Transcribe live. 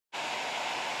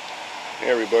Hey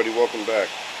everybody, welcome back.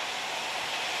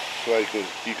 So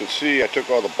you can see I took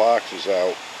all the boxes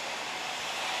out.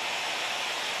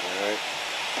 Alright.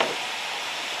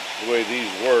 The way these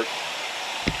work.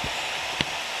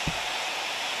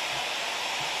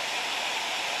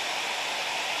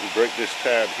 You break this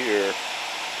tab here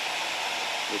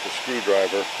with a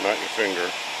screwdriver, not your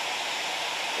finger,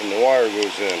 and the wire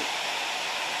goes in.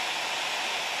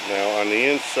 Now on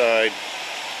the inside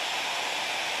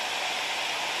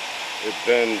it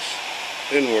bends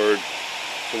inward,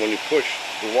 so when you push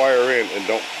the wire in and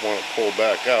don't want to pull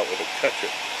back out, it'll catch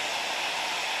it.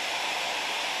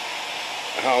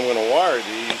 How I'm going to wire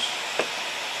these,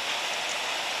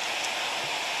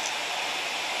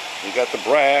 you got the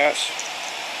brass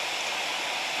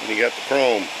and you got the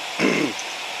chrome.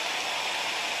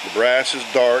 The brass is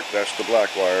dark, that's the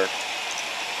black wire.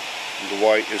 The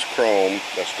white is chrome,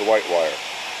 that's the white wire.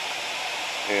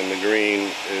 And the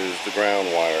green is the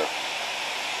ground wire.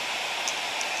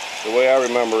 The way I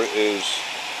remember it is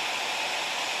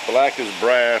black is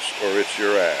brass or it's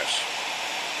your ass.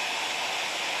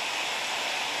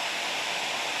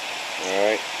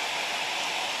 Alright.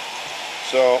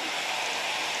 So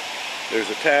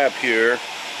there's a tab here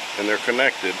and they're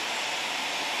connected.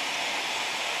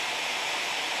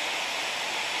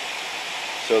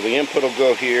 So the input will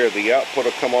go here, the output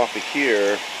will come off of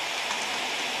here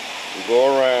and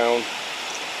go around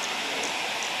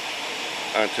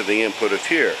onto the input of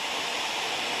here.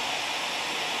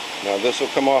 Now this will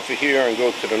come off of here and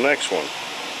go to the next one.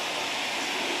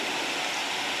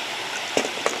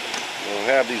 We'll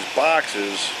have these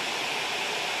boxes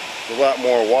with a lot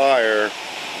more wire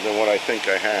than what I think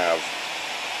I have.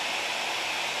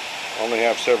 I only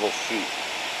have several feet.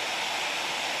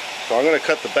 So I'm going to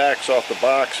cut the backs off the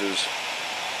boxes.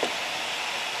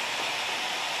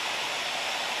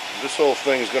 This whole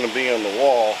thing is going to be on the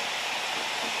wall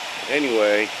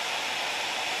anyway.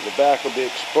 The back will be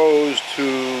exposed to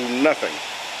nothing.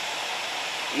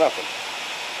 Nothing.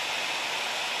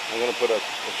 I'm going to put a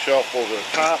shelf over the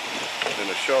top and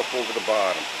a shelf over the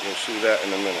bottom. You'll see that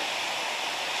in a minute.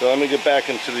 So let me get back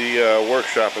into the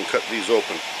workshop and cut these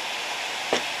open.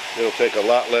 It'll take a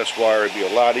lot less wire. It'll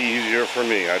be a lot easier for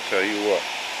me, I tell you what.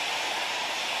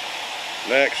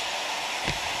 Next.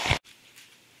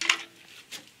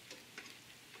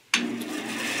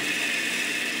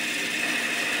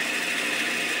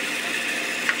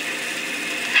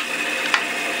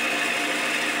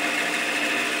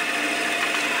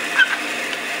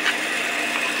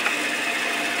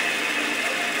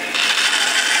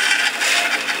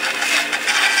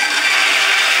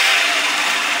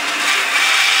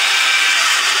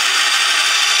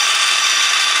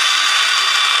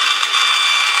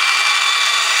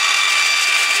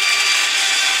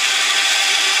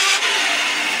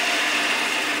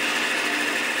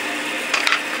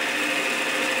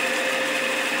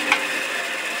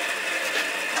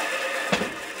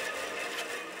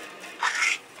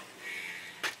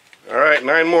 Alright,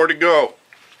 9 more to go.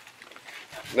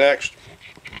 Next.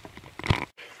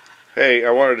 Hey,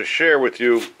 I wanted to share with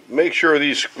you, make sure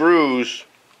these screws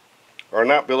are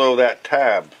not below that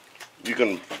tab. You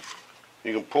can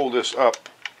pull this up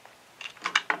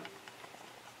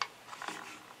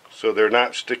so they're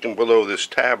not sticking below this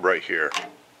tab right here,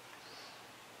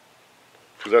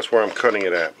 because that's where I'm cutting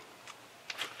it at.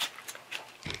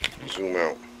 Zoom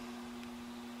out.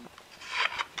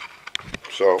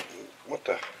 So, what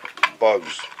the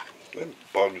bugs?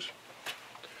 Bugs.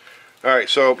 Alright,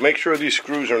 so make sure these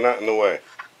screws are not in the way.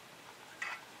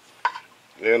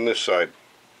 And this side.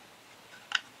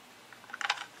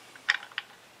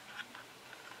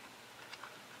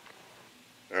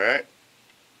 Alright?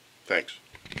 Thanks.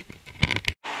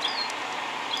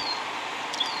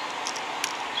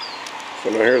 So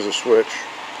now here's a switch.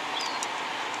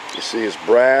 You see it's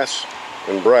brass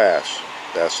and brass.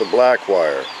 That's the black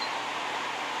wire.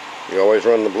 You always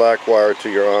run the black wire to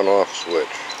your on-off switch.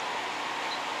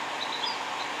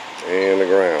 And the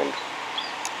ground.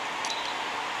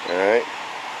 Alright?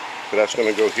 So that's going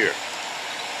to go here.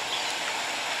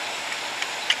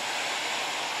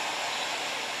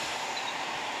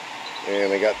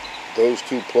 And I got those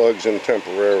two plugs in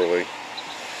temporarily.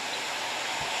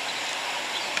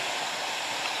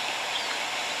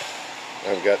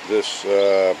 I've got this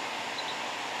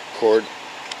cord,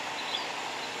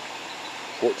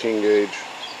 14 gauge.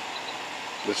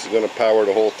 This is going to power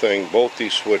the whole thing. Both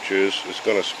these switches is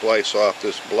going to splice off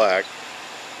this black.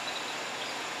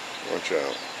 Watch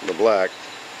out. The black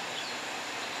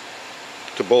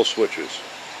to both switches.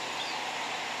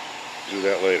 Do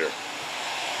that later.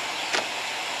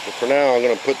 But for now, I'm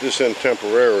going to put this in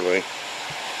temporarily.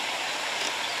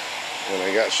 And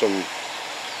I got some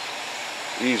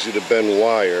easy to bend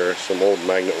wire, some old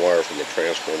magnet wire from a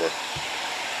transformer.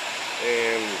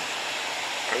 And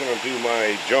I'm going to do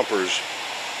my jumpers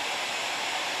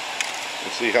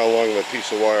and see how long of a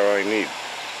piece of wire I need.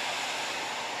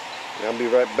 And I'll be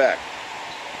right back.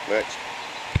 Next.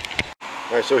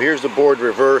 Alright, so here's the board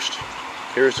reversed.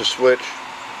 Here's the switch.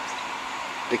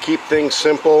 To keep things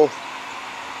simple,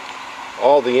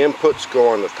 all the inputs go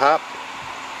on the top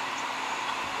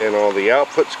and all the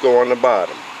outputs go on the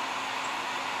bottom.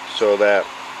 So that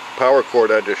power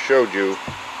cord I just showed you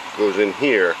goes in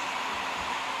here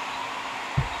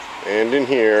and in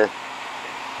here.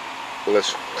 But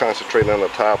let's concentrate on the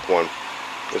top one.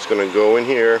 It's going to go in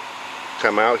here,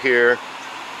 come out here,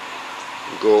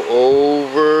 go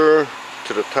over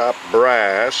to the top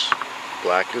brass,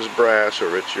 black as brass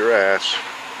or it's your ass,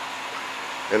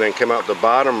 and then come out the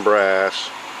bottom brass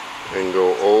and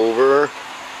go over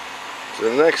to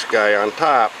the next guy on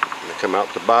top, and come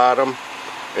out the bottom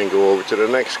and go over to the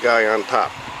next guy on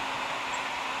top.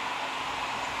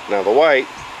 Now the white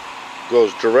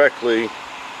goes directly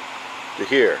to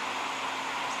here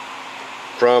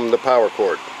from the power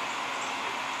cord.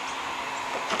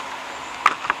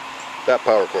 That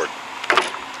power cord.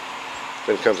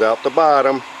 Then comes out the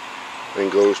bottom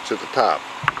and goes to the top.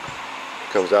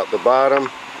 Comes out the bottom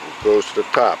and goes to the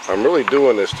top. I'm really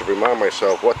doing this to remind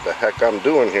myself what the heck I'm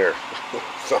doing here.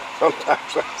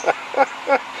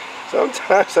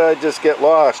 Sometimes I just get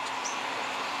lost.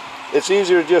 It's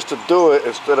easier just to do it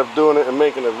instead of doing it and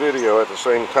making a video at the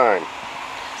same time.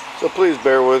 So please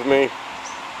bear with me,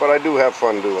 but I do have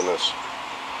fun doing this.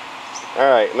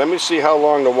 Alright, let me see how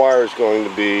long the wire is going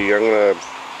to be. I'm going to,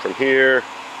 from here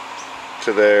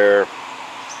to there.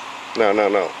 No.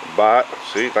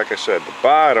 See, like I said, the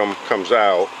bottom comes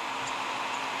out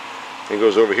and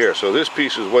goes over here. So this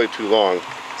piece is way too long.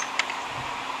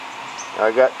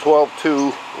 I got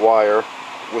 12-2 wire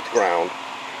with ground.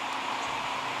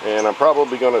 And I'm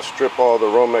probably going to strip all the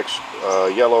Romex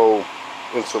yellow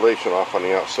insulation off on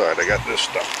the outside. I got this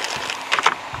stuff.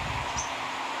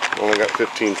 Only got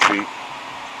 15 feet.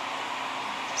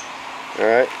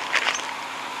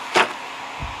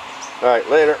 Alright,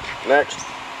 later. Next.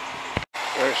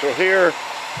 Alright, so here,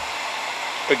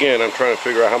 again, I'm trying to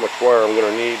figure out how much wire I'm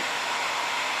going to need.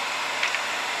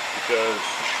 Because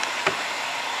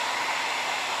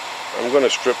I'm going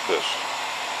to strip this.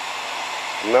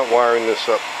 I'm not wiring this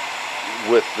up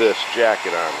with this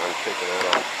jacket on. I'm taking that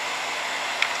off.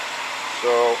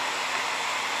 So,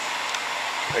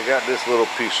 I got this little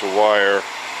piece of wire.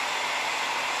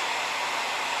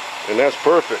 And that's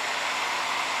perfect.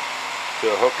 To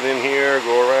hook it in here,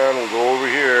 go around and go over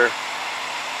here.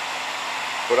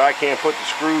 But I can't put the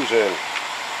screws in.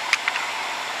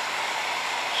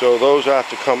 So those have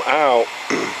to come out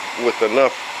with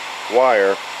enough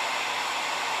wire.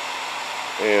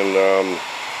 And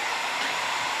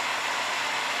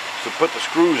to put the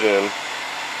screws in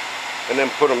and then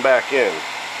put them back in.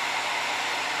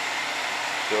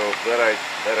 So that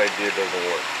idea doesn't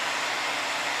work.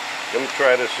 Let me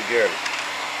try this again.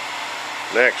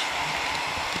 Next.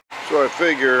 So I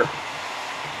figure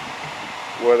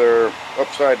whether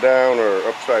upside down or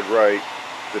upside right,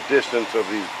 the distance of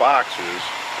these boxes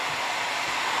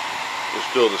is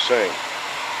still the same.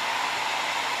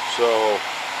 So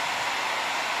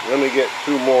let me get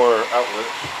 2 more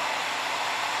outlets.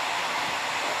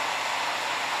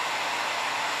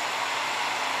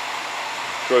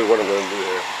 Show you what I'm going to do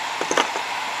here.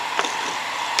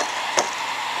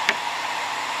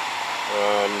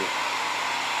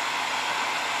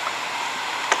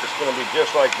 It's going to be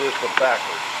just like this, but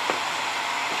backwards.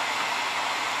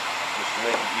 Just to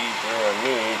make it easier on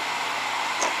me.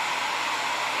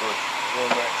 But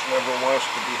Romex never wants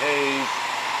to behave.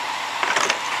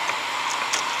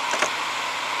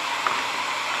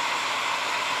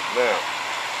 Now,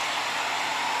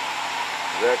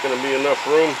 is that going to be enough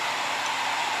room?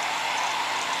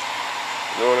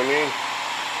 You know what I mean?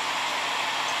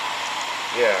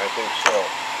 Yeah, I think so.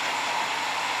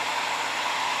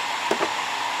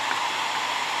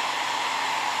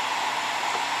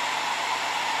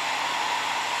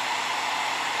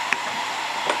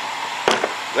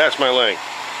 That's my length.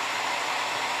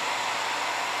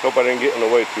 Hope I didn't get in the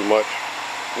way too much.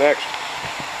 Next.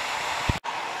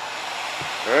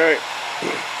 Alright.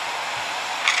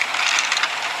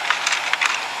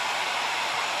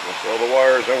 That's all the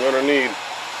wires I'm going to need.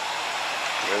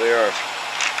 There they are.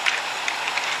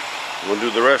 We'll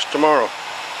do the rest tomorrow.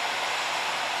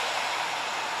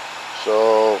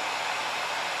 So,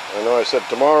 I know I said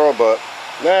tomorrow, but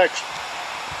next.